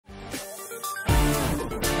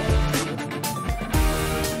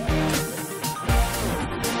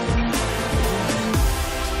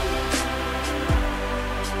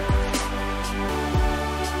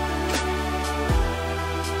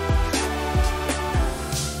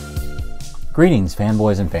Greetings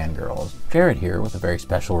fanboys and fangirls, Jared here with a very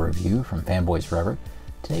special review from Fanboys Forever.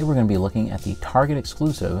 Today we're going to be looking at the Target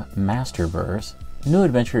exclusive Masterverse New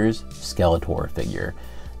Adventures Skeletor figure.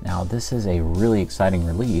 Now this is a really exciting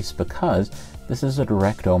release because this is a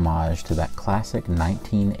direct homage to that classic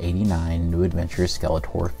 1989 New Adventures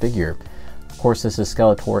Skeletor figure. Of course this is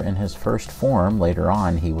Skeletor in his first form. Later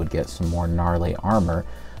on he would get some more gnarly armor.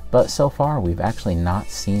 But so far, we've actually not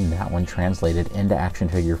seen that one translated into action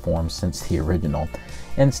figure form since the original.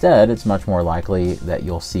 Instead, it's much more likely that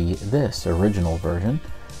you'll see this original version.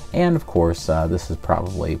 And of course, this is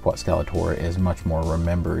probably what Skeletor is much more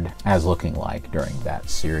remembered as looking like during that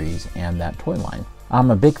series and that toy line. I'm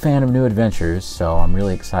a big fan of New Adventures, so I'm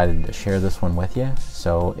really excited to share this one with you.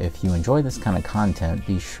 So if you enjoy this kind of content,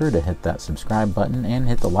 be sure to hit that subscribe button and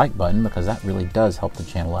hit the like button because that really does help the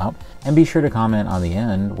channel out. And be sure to comment on the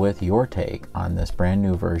end with your take on this brand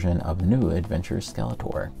new version of New Adventures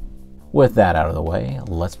Skeletor. With that out of the way,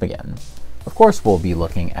 let's begin. Of course, we'll be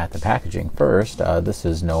looking at the packaging first. This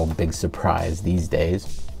is no big surprise these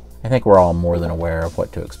days. I think we're all more than aware of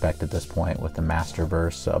what to expect at this point with the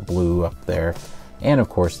Masterverse blue up there. And of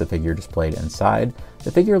course the figure displayed inside.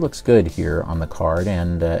 The figure looks good here on the card,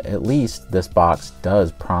 and at least this box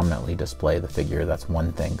does prominently display the figure. That's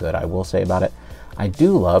one thing good I will say about it. I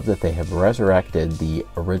do love that they have resurrected the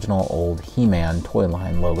original old He-Man toy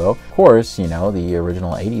line logo. Of course, you know, the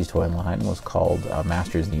original 80s toy line was called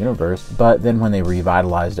Masters of the Universe, but then when they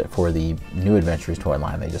revitalized it for the New Adventures toy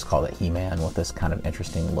line, they just called it He-Man with this kind of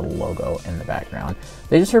interesting little logo in the background.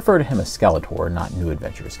 They just refer to him as Skeletor, not New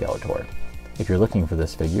Adventures Skeletor. If you're looking for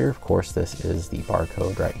this figure, of course, this is the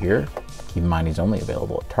barcode right here. Keep in mind he's only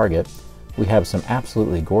available at Target. We have some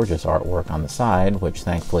absolutely gorgeous artwork on the side, which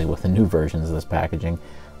thankfully with the new versions of this packaging,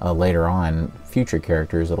 later on, future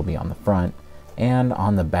characters, it'll be on the front. And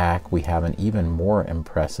on the back, we have an even more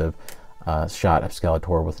impressive shot of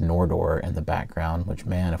Skeletor with Nordor in the background, which,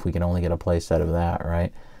 man, if we could only get a playset of that,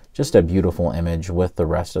 right? Just a beautiful image with the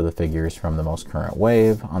rest of the figures from the most current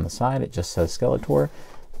wave. On the side, it just says Skeletor.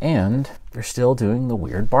 And they're still doing the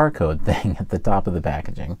weird barcode thing at the top of the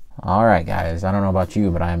packaging. All right, guys, I don't know about you,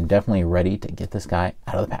 but I am definitely ready to get this guy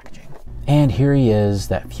out of the packaging. And here he is,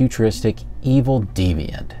 that futuristic evil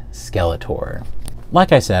deviant, Skeletor.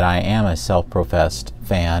 Like I said, I am a self-professed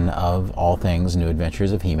fan of all things New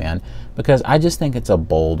Adventures of He-Man because I just think it's a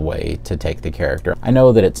bold way to take the character. I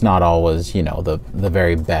know that it's not always, you know, the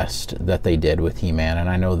very best that they did with He-Man, and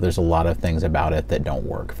I know there's a lot of things about it that don't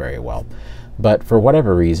work very well. But for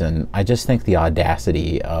whatever reason, I just think the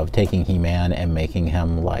audacity of taking He-Man and making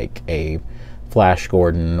him like a Flash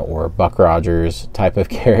Gordon or Buck Rogers type of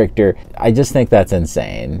character, I just think that's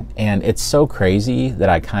insane. And it's so crazy that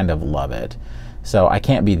I kind of love it. So I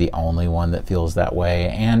can't be the only one that feels that way.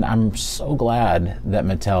 And I'm so glad that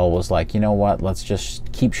Mattel was like, you know what, let's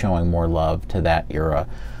just keep showing more love to that era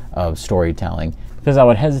of storytelling. Because I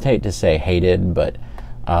would hesitate to say hated, but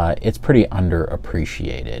it's pretty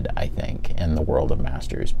underappreciated, I think, in the world of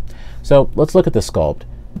Masters. So let's look at the sculpt.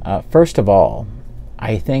 First of all,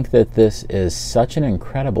 I think that this is such an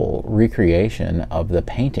incredible recreation of the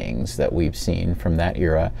paintings that we've seen from that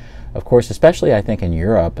era. Of course, especially I think in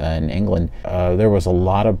Europe and England, there was a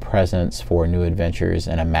lot of presence for New Adventures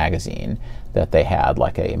in a magazine that they had,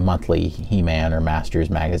 like a monthly He-Man or Masters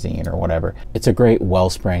magazine or whatever. It's a great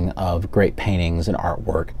wellspring of great paintings and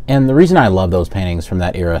artwork. And the reason I love those paintings from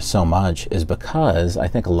that era so much is because I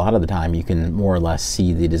think a lot of the time you can more or less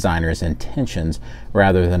see the designer's intentions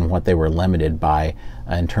rather than what they were limited by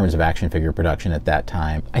in terms of action figure production at that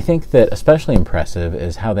time. I think that especially impressive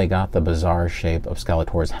is how they got the bizarre shape of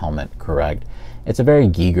Skeletor's helmet correct. It's a very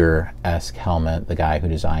Giger-esque helmet, the guy who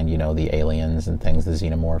designed, you know, the aliens and things, the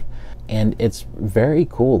xenomorph. And it's very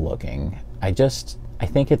cool looking. I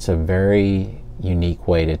think it's a very unique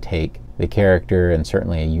way to take the character and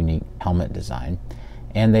certainly a unique helmet design.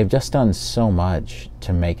 And they've just done so much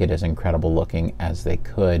to make it as incredible looking as they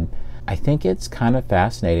could. I think it's kind of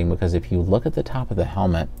fascinating because if you look at the top of the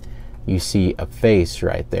helmet, you see a face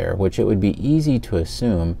right there, which it would be easy to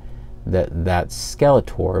assume that that's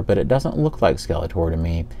Skeletor, but it doesn't look like Skeletor to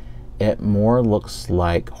me. It more looks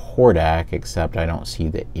like Hordak, except I don't see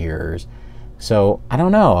the ears. So I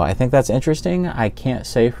don't know. I think that's interesting. I can't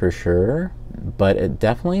say for sure, but it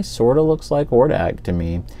definitely sort of looks like Hordak to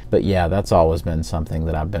me. But yeah, that's always been something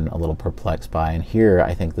that I've been a little perplexed by. And here,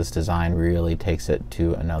 I think this design really takes it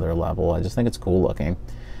to another level. I just think it's cool looking.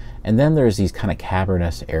 And then there's these kind of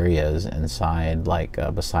cavernous areas inside, like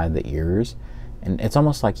beside the ears. and it's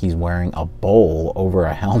almost like he's wearing a bowl over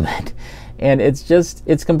a helmet. And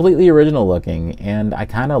it's completely original looking, and I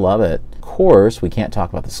kind of love it. Of course, we can't talk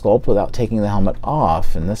about the sculpt without taking the helmet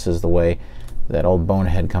off, and this is the way that old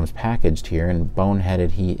Bonehead comes packaged here, and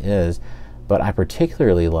boneheaded he is. But I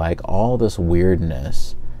particularly like all this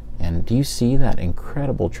weirdness. And do you see that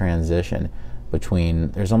incredible transition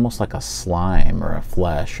between, there's almost like a slime or a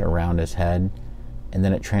flesh around his head, and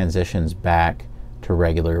then it transitions back to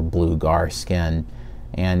regular blue gar skin.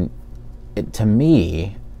 And to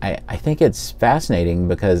me, I think it's fascinating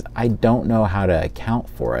because I don't know how to account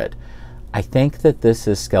for it. I think that this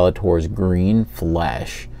is Skeletor's green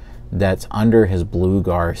flesh that's under his blue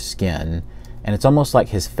gar skin, and it's almost like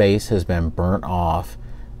his face has been burnt off,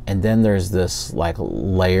 and then there's this like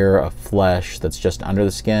layer of flesh that's just under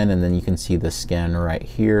the skin, and then you can see the skin right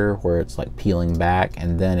here where it's like peeling back,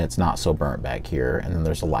 and then it's not so burnt back here, and then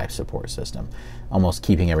there's a life support system almost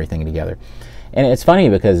keeping everything together. And it's funny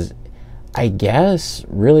because I guess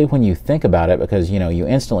really when you think about it, because you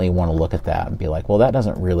instantly want to look at that and be like, well, that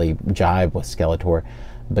doesn't really jive with Skeletor,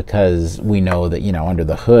 because we know that under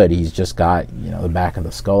the hood he's just got the back of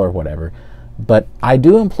the skull or whatever. But I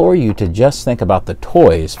do implore you to just think about the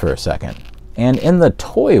toys for a second. And in the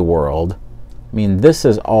toy world, I mean, this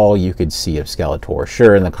is all you could see of Skeletor.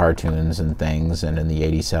 Sure, in the cartoons and things, and in the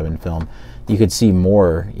 '87 film, you could see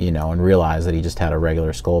more, and realize that he just had a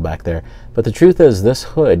regular skull back there. But the truth is, this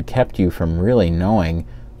hood kept you from really knowing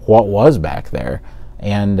what was back there.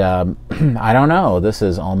 And I don't know, this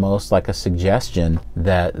is almost like a suggestion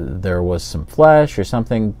that there was some flesh or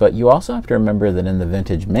something. But you also have to remember that in the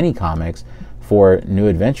vintage mini comics for New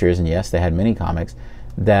Adventures, and yes, they had mini comics,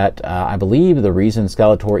 that I believe the reason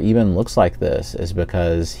Skeletor even looks like this is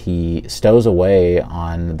because he stows away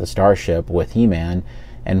on the starship with He-Man,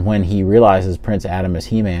 and when he realizes Prince Adam is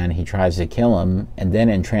He-Man, he tries to kill him, and then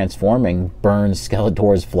in transforming burns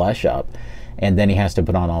Skeletor's flesh up, and then he has to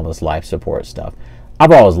put on all this life support stuff.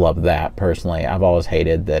 I've always loved that personally. I've always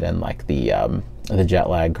hated that in like the Jet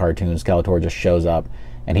Lag cartoon, Skeletor just shows up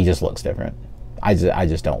and he just looks different. I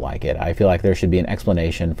just don't like it. I feel like there should be an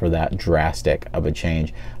explanation for that drastic of a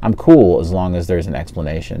change. I'm cool as long as there's an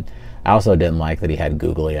explanation. I also didn't like that he had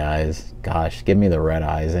googly eyes. Gosh, give me the red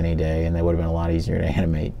eyes any day, and they would have been a lot easier to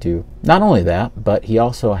animate too. Not only that, but he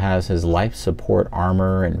also has his life support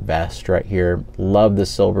armor and vest right here. Love the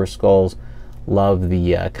silver skulls. Love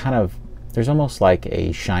the kind of, there's almost like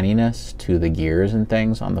a shininess to the gears and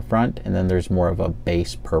things on the front, and then there's more of a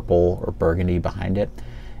base purple or burgundy behind it.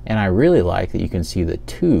 And I really like that you can see the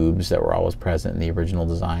tubes that were always present in the original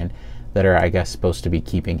design that are, I guess, supposed to be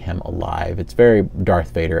keeping him alive. It's very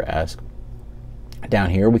Darth Vader-esque. Down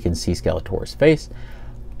here we can see Skeletor's face,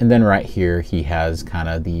 and then right here he has kind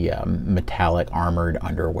of the metallic armored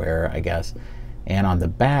underwear, I guess. And on the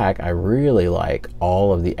back, I really like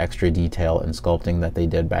all of the extra detail and sculpting that they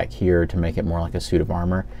did back here to make it more like a suit of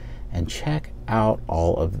armor. And check out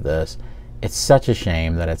all of this. It's such a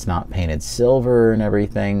shame that it's not painted silver and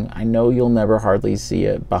everything. I know you'll never hardly see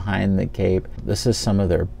it behind the cape. This is some of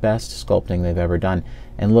their best sculpting they've ever done.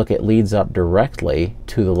 And look, it leads up directly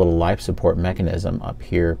to the little life support mechanism up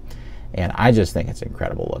here. And I just think it's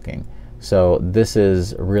incredible looking. So this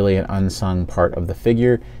is really an unsung part of the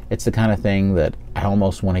figure. It's the kind of thing that I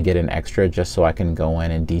almost want to get an extra just so I can go in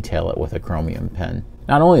and detail it with a chromium pen.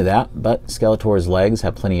 Not only that, but Skeletor's legs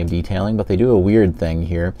have plenty of detailing, but they do a weird thing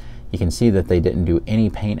here. You can see that they didn't do any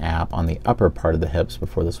paint app on the upper part of the hips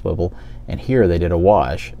before the swivel, and here they did a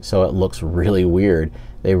wash, so it looks really weird.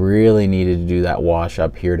 They really needed to do that wash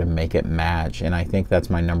up here to make it match, and I think that's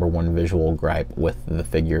my #1 visual gripe with the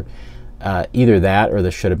figure. Either that or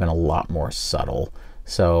this should have been a lot more subtle.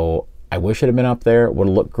 So I wish it had been up there. It would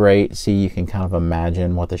have looked great. See, you can kind of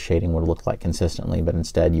imagine what the shading would look like consistently, but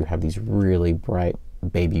instead you have these really bright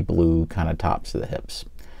baby blue kind of tops to the hips.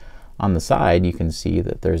 On the side, you can see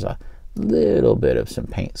that there's a little bit of some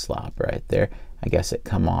paint slop right there. I guess it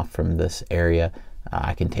come off from this area.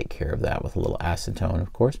 I can take care of that with a little acetone,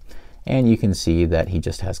 of course. And you can see that he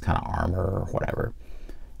just has kind of armor or whatever.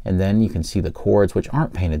 And then you can see the cords, which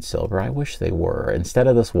aren't painted silver. I wish they were. Instead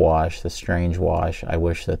of this wash, this strange wash, I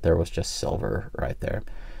wish that there was just silver right there.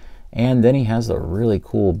 And then he has the really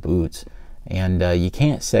cool boots. And you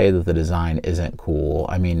can't say that the design isn't cool.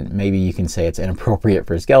 I mean, maybe you can say it's inappropriate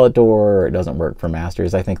for Skeletor or it doesn't work for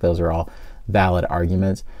Masters. I think those are all valid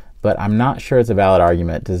arguments. But I'm not sure it's a valid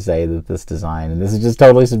argument to say that this design, and this is just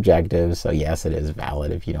totally subjective, so yes, it is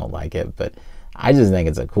valid if you don't like it, but I just think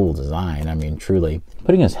it's a cool design. I mean, truly.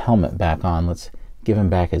 Putting his helmet back on, let's give him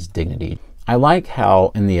back his dignity. I like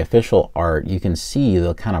how in the official art you can see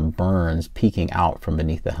the kind of burns peeking out from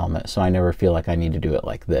beneath the helmet, so I never feel like I need to do it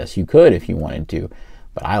like this. You could if you wanted to,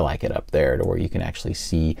 but I like it up there to where you can actually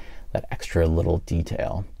see that extra little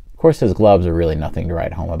detail. Of course, his gloves are really nothing to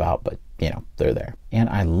write home about, but you know, they're there. And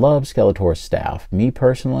I love Skeletor's staff. Me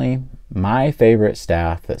personally, my favorite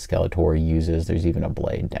staff that Skeletor uses, there's even a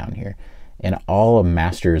blade down here, in all of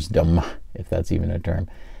Mastersdom, if that's even a term,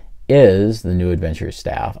 is the New Adventures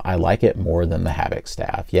staff. I like it more than the Havoc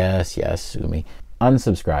staff. Yes, yes, sue me.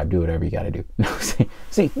 Unsubscribe, do whatever you gotta do. No,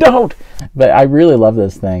 see, don't! But I really love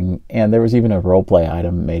this thing, and there was even a roleplay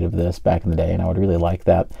item made of this back in the day, and I would really like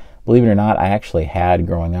that. Believe it or not, I actually had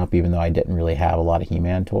growing up, even though I didn't really have a lot of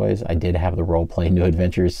He-Man toys, I did have the roleplay New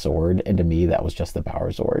Adventures sword, and to me that was just the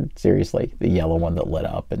power sword. Seriously, the yellow one that lit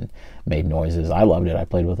up and made noises. I loved it. I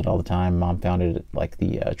played with it all the time. Mom found it at like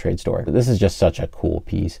the trade store. This is just such a cool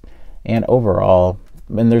piece. And overall,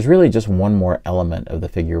 and there's really just one more element of the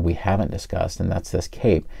figure we haven't discussed, and that's this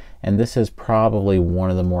cape. And this is probably one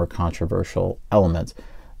of the more controversial elements.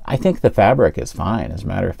 I think the fabric is fine. As a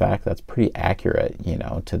matter of fact, that's pretty accurate, you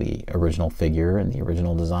know, to the original figure and the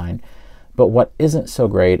original design. But what isn't so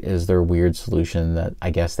great is their weird solution that I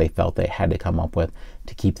guess they felt they had to come up with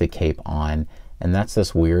to keep the cape on. And that's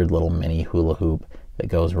this weird little mini hula hoop that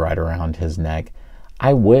goes right around his neck.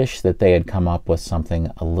 I wish that they had come up with something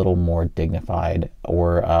a little more dignified,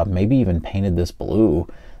 or maybe even painted this blue,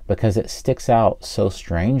 because it sticks out so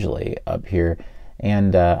strangely up here.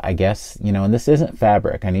 And I guess, you know, and this isn't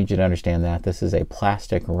fabric. I need you to understand that. This is a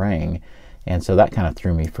plastic ring. And so that kind of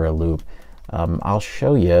threw me for a loop. I'll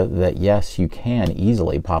show you that, yes, you can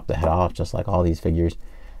easily pop the head off, just like all these figures.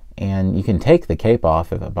 And you can take the cape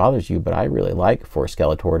off if it bothers you, but I really like for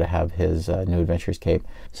Skeletor to have his New Adventures cape.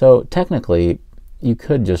 So technically, you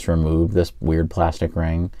could just remove this weird plastic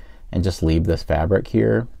ring and just leave this fabric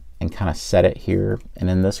here and kind of set it here. And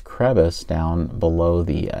in this crevice down below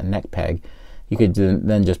the neck peg, you could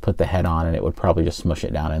then just put the head on, and it would probably just smush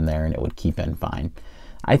it down in there and it would keep in fine.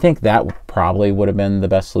 I think that probably would have been the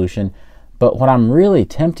best solution. But what I'm really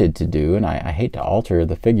tempted to do, and I hate to alter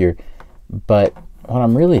the figure, but what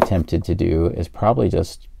I'm really tempted to do is probably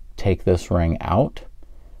just take this ring out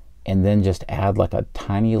and then just add like a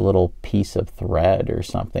tiny little piece of thread or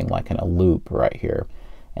something, like in a loop right here.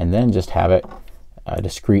 And then just have it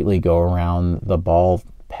discreetly go around the ball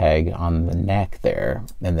peg on the neck there,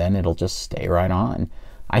 and then it'll just stay right on.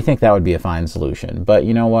 I think that would be a fine solution, but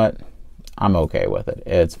you know what? I'm okay with it.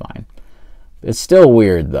 It's fine. It's still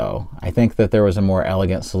weird though. I think that there was a more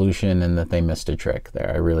elegant solution and that they missed a trick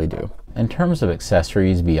there. I really do. In terms of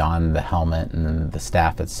accessories beyond the helmet and the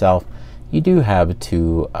staff itself, you do have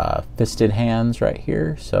two fisted hands right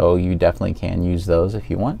here, so you definitely can use those if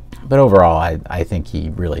you want. But overall, I think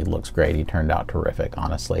he really looks great. He turned out terrific,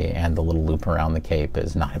 honestly, and the little loop around the cape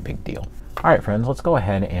is not a big deal. All right, friends, let's go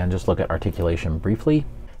ahead and just look at articulation briefly.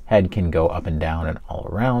 Head can go up and down and all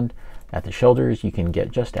around. At the shoulders, you can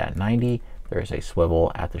get just at 90. There is a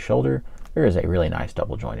swivel at the shoulder. There is a really nice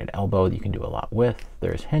double jointed elbow that you can do a lot with.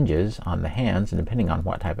 There's hinges on the hands, and depending on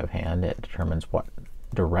what type of hand, it determines what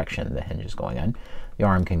direction the hinge is going in. The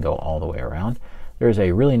arm can go all the way around. There's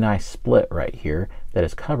a really nice split right here that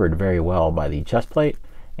is covered very well by the chest plate,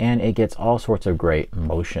 and it gets all sorts of great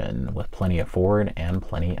motion with plenty of forward and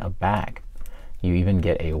plenty of back. You even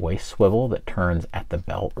get a waist swivel that turns at the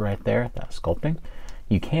belt right there, that's sculpting.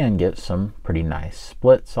 You can get some pretty nice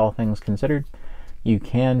splits, all things considered. You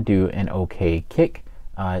can do an okay kick.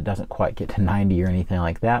 It doesn't quite get to 90 or anything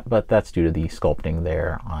like that, but that's due to the sculpting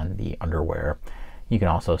there on the underwear. You can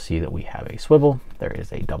also see that we have a swivel. There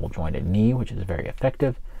is a double jointed knee, which is very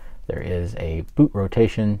effective. There is a boot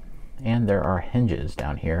rotation, and there are hinges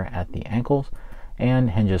down here at the ankles,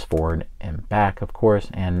 and hinges forward and back, of course,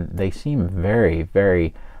 and they seem very,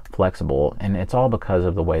 very flexible, and it's all because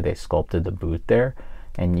of the way they sculpted the boot there.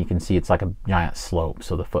 And you can see it's like a giant slope,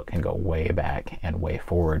 so the foot can go way back and way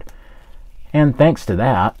forward. And thanks to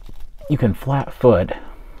that, you can flat foot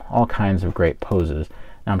all kinds of great poses.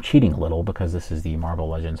 Now I'm cheating a little because this is the Marvel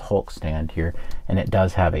Legends Hulk stand here, and it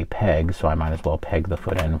does have a peg, so I might as well peg the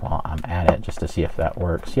foot in while I'm at it just to see if that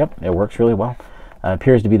works. Yep, it works really well.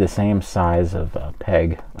 Appears to be the same size of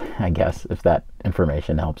peg, I guess, if that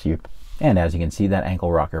information helps you. And as you can see, that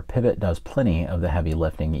ankle rocker pivot does plenty of the heavy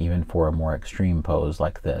lifting, even for a more extreme pose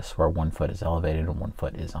like this, where one foot is elevated and one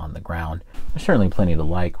foot is on the ground. There's certainly plenty to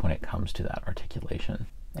like when it comes to that articulation.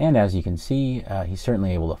 And as you can see, he's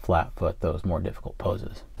certainly able to flat foot those more difficult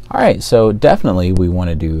poses. All right, so definitely we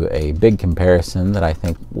want to do a big comparison that I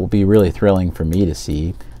think will be really thrilling for me to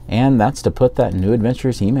see, and that's to put that New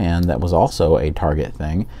Adventures He-Man that was also a Target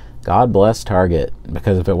thing God bless Target,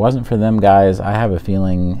 because if it wasn't for them guys, I have a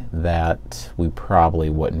feeling that we probably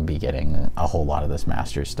wouldn't be getting a whole lot of this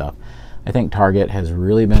Masters stuff. I think Target has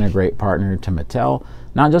really been a great partner to Mattel,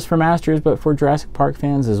 not just for Masters, but for Jurassic Park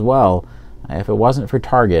fans as well. If it wasn't for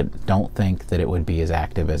Target, don't think that it would be as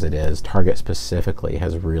active as it is. Target specifically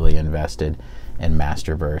has really invested in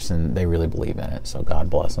Masterverse, and they really believe in it, so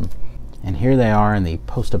God bless them. And here they are in the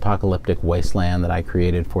post-apocalyptic wasteland that I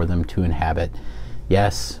created for them to inhabit.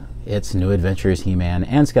 Yes, it's New Adventures He-Man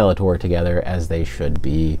and Skeletor together, as they should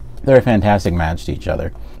be. They're a fantastic match to each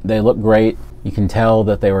other. They look great. You can tell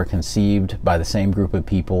that they were conceived by the same group of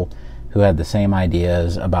people who had the same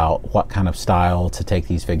ideas about what kind of style to take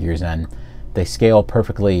these figures in. They scale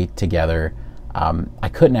perfectly together. I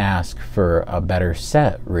couldn't ask for a better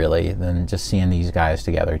set, really, than just seeing these guys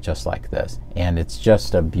together just like this. And it's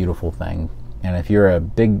just a beautiful thing. And if you're a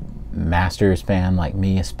big Masters fan like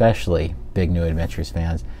me, especially big New Adventures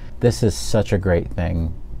fans, this is such a great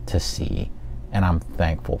thing to see. And I'm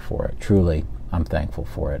thankful for it. Truly, I'm thankful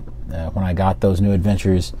for it. When I got those New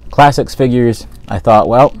Adventures Classics figures, I thought,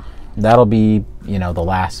 well, that'll be, you know, the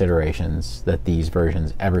last iterations that these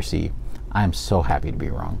versions ever see. I'm so happy to be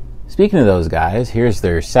wrong. Speaking of those guys, here's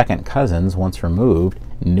their second cousins once removed.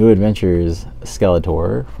 New Adventures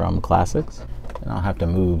Skeletor from Classics. And I'll have to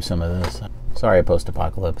move some of this. Sorry,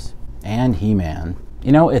 Post-Apocalypse. And He-Man.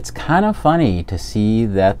 You know, it's kind of funny to see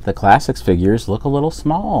that the Classics figures look a little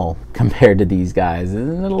small compared to these guys.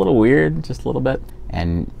 Isn't it a little weird? Just a little bit.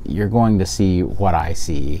 And you're going to see what I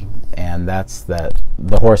see. And that's that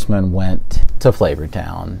the Horsemen went to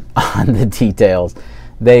Flavortown on the details.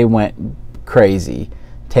 They went crazy,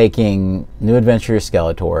 taking New Adventures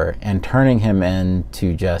Skeletor and turning him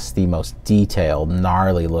into just the most detailed,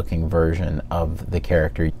 gnarly looking version of the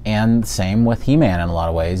character. And same with He-Man in a lot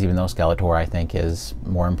of ways, even though Skeletor I think is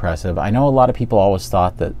more impressive. I know a lot of people always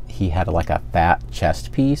thought that he had like a fat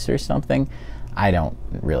chest piece or something. I don't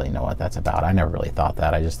really know what that's about. I never really thought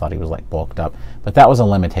that. I just thought he was like bulked up. But that was a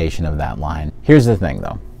limitation of that line. Here's the thing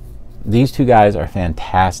though. These two guys are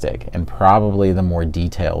fantastic and probably the more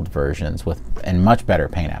detailed versions and much better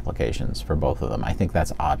paint applications for both of them. I think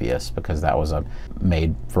that's obvious because that was a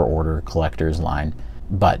made-for-order collector's line.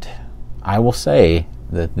 But I will say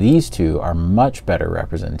that these two are much better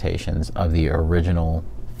representations of the original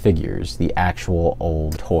figures, the actual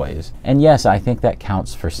old toys. And yes, I think that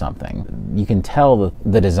counts for something. You can tell that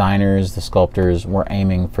the designers, the sculptors were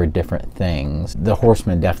aiming for different things. The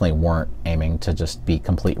Horsemen definitely weren't aiming to just be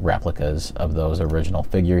complete replicas of those original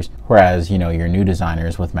figures. Whereas, you know, your new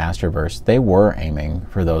designers with Masterverse, they were aiming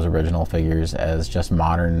for those original figures as just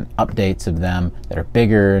modern updates of them that are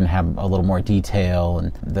bigger and have a little more detail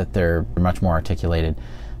and that they're much more articulated.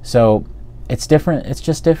 So it's different. It's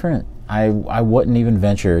just different. I wouldn't even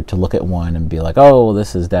venture to look at one and be like, oh,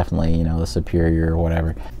 this is definitely, you know, the superior or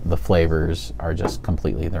whatever. The flavors are just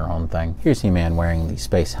completely their own thing. Here's He-Man wearing the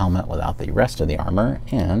space helmet without the rest of the armor,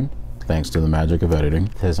 and thanks to the magic of editing,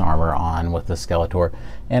 his armor on with the Skeletor.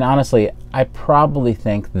 And honestly, I probably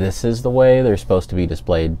think this is the way they're supposed to be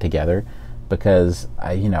displayed together, because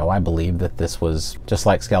I believe that this was just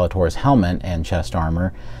like Skeletor's helmet and chest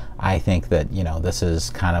armor. I think that, you know, this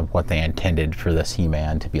is kind of what they intended for this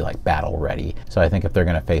He-Man to be like battle ready. So I think if they're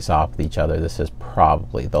going to face off with each other, this is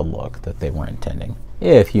probably the look that they were intending.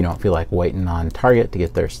 If you don't feel like waiting on Target to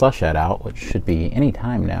get their slush head out, which should be any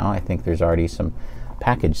time now, I think there's already some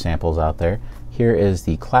package samples out there. Here is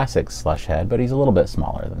the Classics slush head, but he's a little bit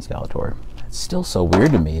smaller than Skeletor. It's still so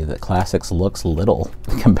weird to me that Classics looks little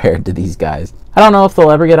compared to these guys. I don't know if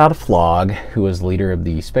they'll ever get out of Flog, who was leader of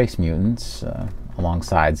the Space Mutants,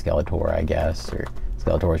 alongside Skeletor, I guess, or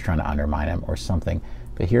Skeletor is trying to undermine him or something.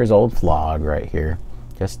 But here's old Flog right here,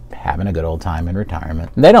 just having a good old time in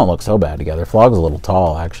retirement. And they don't look so bad together. Flog's a little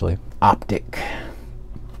tall, actually. Optic.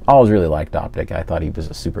 I always really liked Optic. I thought he was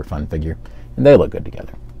a super fun figure, and they look good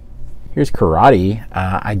together. Here's Karate.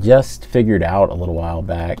 I just figured out a little while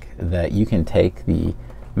back that you can take the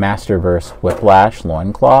Masterverse Whiplash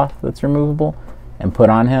loincloth that's removable and put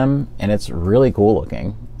on him, and it's really cool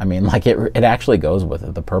looking. I mean, like it actually goes with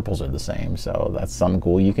it. The purples are the same, so that's something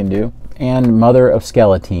cool you can do. And Mother of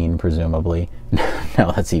Skeletine, presumably.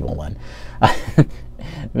 No, that's Evil One.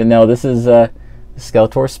 But no, this is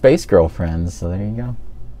Skeletor's Space Girlfriends, so there you go.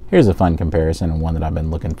 Here's a fun comparison and one that I've been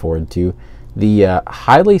looking forward to. The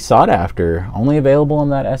highly sought after, only available in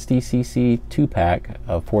that SDCC 2-pack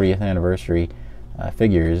of 40th anniversary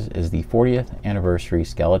figures, is the 40th anniversary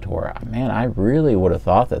Skeletor. Man, I really would have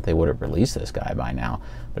thought that they would have released this guy by now,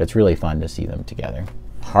 but it's really fun to see them together.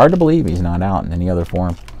 Hard to believe he's not out in any other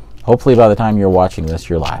form. Hopefully by the time you're watching this,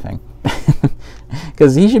 you're laughing.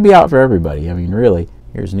 Because he should be out for everybody. I mean, really.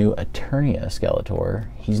 Here's new Eternia Skeletor.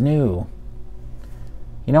 He's new.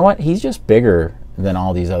 You know what? He's just bigger than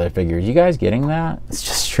all these other figures. You guys getting that? It's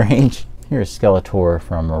just strange. Here's Skeletor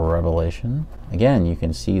from Revelation. Again, you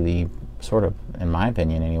can see the sort of, in my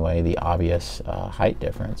opinion anyway, the obvious height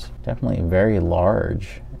difference. Definitely very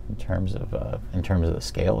large in terms of the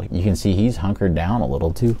scale. You can see he's hunkered down a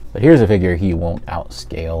little too. But here's a figure he won't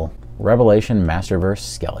outscale. Revelation Masterverse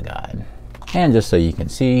Skeleguide. And just so you can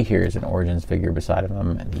see, here's an Origins figure beside of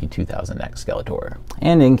him, the 2000X Skeletor.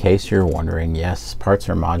 And in case you're wondering, yes, parts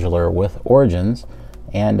are modular with Origins,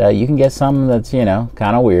 and you can get some that's, you know,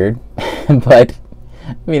 kind of weird, but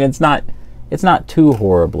I mean, it's not too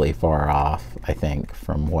horribly far off, I think,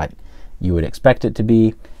 from what you would expect it to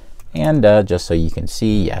be. And just so you can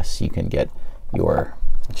see, yes, you can get your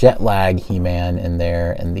Jet Lag He-Man in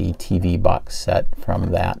there and the TV box set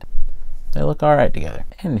from that. They look all right together.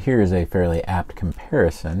 And here's a fairly apt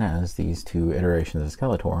comparison, as these two iterations of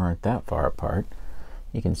Skeletor aren't that far apart.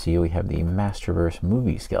 You can see we have the Masterverse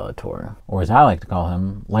movie Skeletor, or as I like to call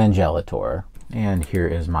him, Langelator. And here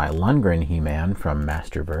is my Lundgren He-Man from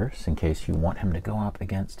Masterverse, in case you want him to go up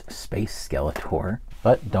against Space Skeletor.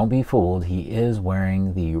 But don't be fooled, he is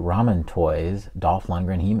wearing the Ramen Toys Dolph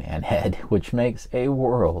Lundgren He-Man head, which makes a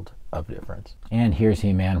world of difference. And here's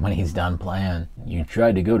He-Man when he's done playing. You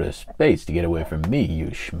tried to go to space to get away from me, you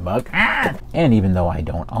schmuck. Ah! And even though I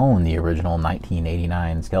don't own the original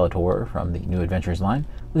 1989 Skeletor from the New Adventures line,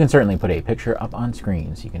 we can certainly put a picture up on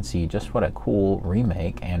screen so you can see just what a cool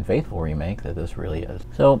remake and faithful remake that this really is.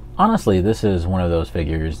 So honestly, this is one of those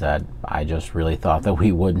figures that I just really thought that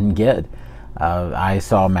we wouldn't get. I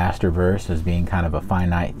saw Masterverse as being kind of a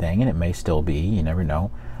finite thing, and it may still be, you never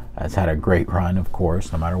know. It's had a great run, of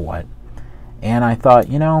course, no matter what. And I thought,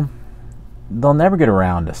 you know, they'll never get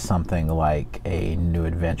around to something like a New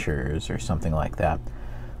Adventures or something like that.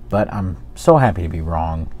 But I'm so happy to be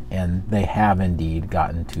wrong, and they have indeed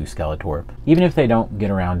gotten to Skeletor. Even if they don't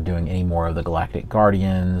get around to doing any more of the Galactic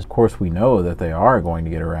Guardians, of course we know that they are going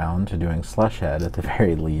to get around to doing Slushhead at the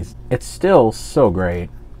very least. It's still so great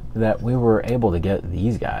that we were able to get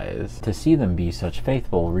these guys, to see them be such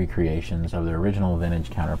faithful recreations of their original vintage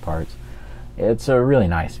counterparts. It's a really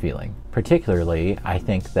nice feeling. Particularly, I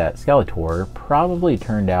think that Skeletor probably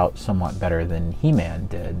turned out somewhat better than He-Man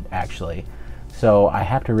did, actually. So I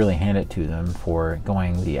have to really hand it to them for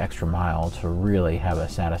going the extra mile to really have a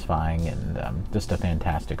satisfying and just a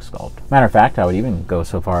fantastic sculpt. Matter of fact, I would even go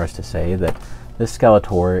so far as to say that this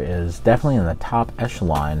Skeletor is definitely in the top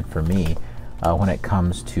echelon for me when it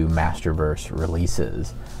comes to Masterverse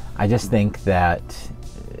releases. I just think that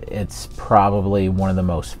it's probably one of the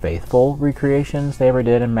most faithful recreations they ever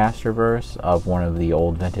did in Masterverse of one of the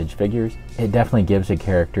old vintage figures. It definitely gives a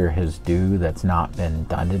character his due that's not been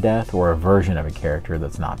done to death, or a version of a character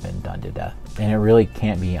that's not been done to death. And it really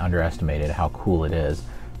can't be underestimated how cool it is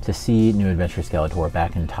to see New Adventure Skeletor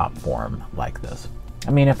back in top form like this. I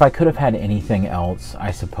mean, if I could have had anything else, I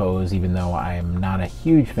suppose, even though I'm not a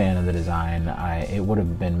huge fan of the design, it would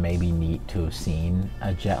have been maybe neat to have seen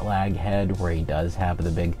a Jet Lag head where he does have the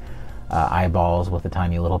big eyeballs with the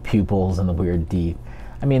tiny little pupils and the weird teeth.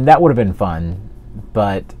 I mean, that would have been fun,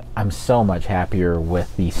 but I'm so much happier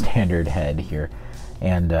with the standard head here,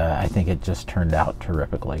 and I think it just turned out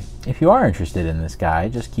terrifically. If you are interested in this guy,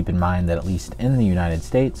 just keep in mind that at least in the United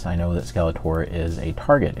States, I know that Skeletor is a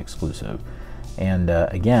Target exclusive. And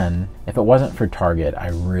again, if it wasn't for Target, I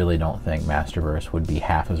really don't think Masterverse would be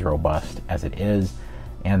half as robust as it is,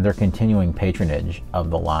 and their continuing patronage of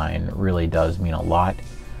the line really does mean a lot.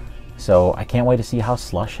 So I can't wait to see how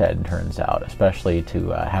Slushhead turns out, especially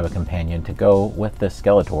to have a companion to go with this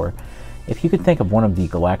Skeletor. If you could think of one of the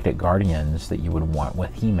Galactic Guardians that you would want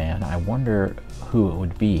with He-Man, I wonder who it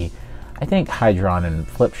would be. I think Hydron and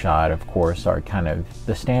Flipshot, of course, are kind of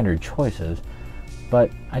the standard choices, but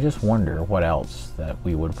I just wonder what else that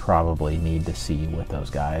we would probably need to see with those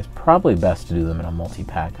guys. Probably best to do them in a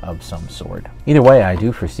multi-pack of some sort. Either way, I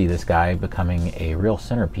do foresee this guy becoming a real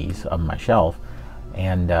centerpiece of my shelf,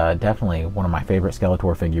 and definitely one of my favorite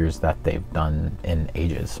Skeletor figures that they've done in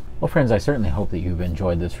ages. Well friends, I certainly hope that you've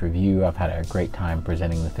enjoyed this review. I've had a great time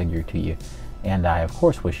presenting the figure to you, and I of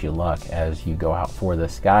course wish you luck as you go out for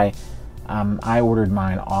this guy. I ordered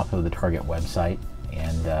mine off of the Target website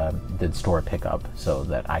and did store pickup so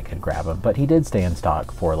that I could grab him, but he did stay in stock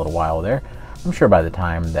for a little while there. I'm sure by the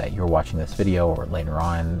time that you're watching this video or later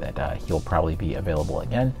on that he'll probably be available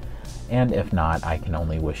again. and if not, I can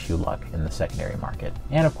only wish you luck in the secondary market.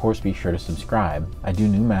 And of course, be sure to subscribe. I do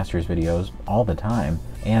new Masters videos all the time,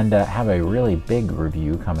 and have a really big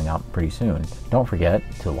review coming out pretty soon. Don't forget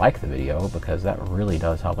to like the video, because that really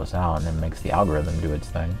does help us out and it makes the algorithm do its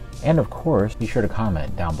thing. And of course, be sure to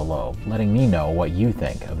comment down below, letting me know what you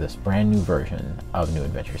think of this brand new version of New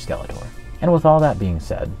Adventure Skeletor. And with all that being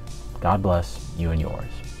said, God bless you and yours,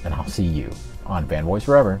 and I'll see you on Fanboys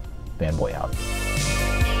Forever. Fanboy out.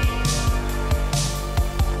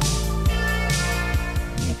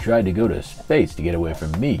 You tried to go to space to get away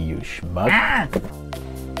from me, you schmuck.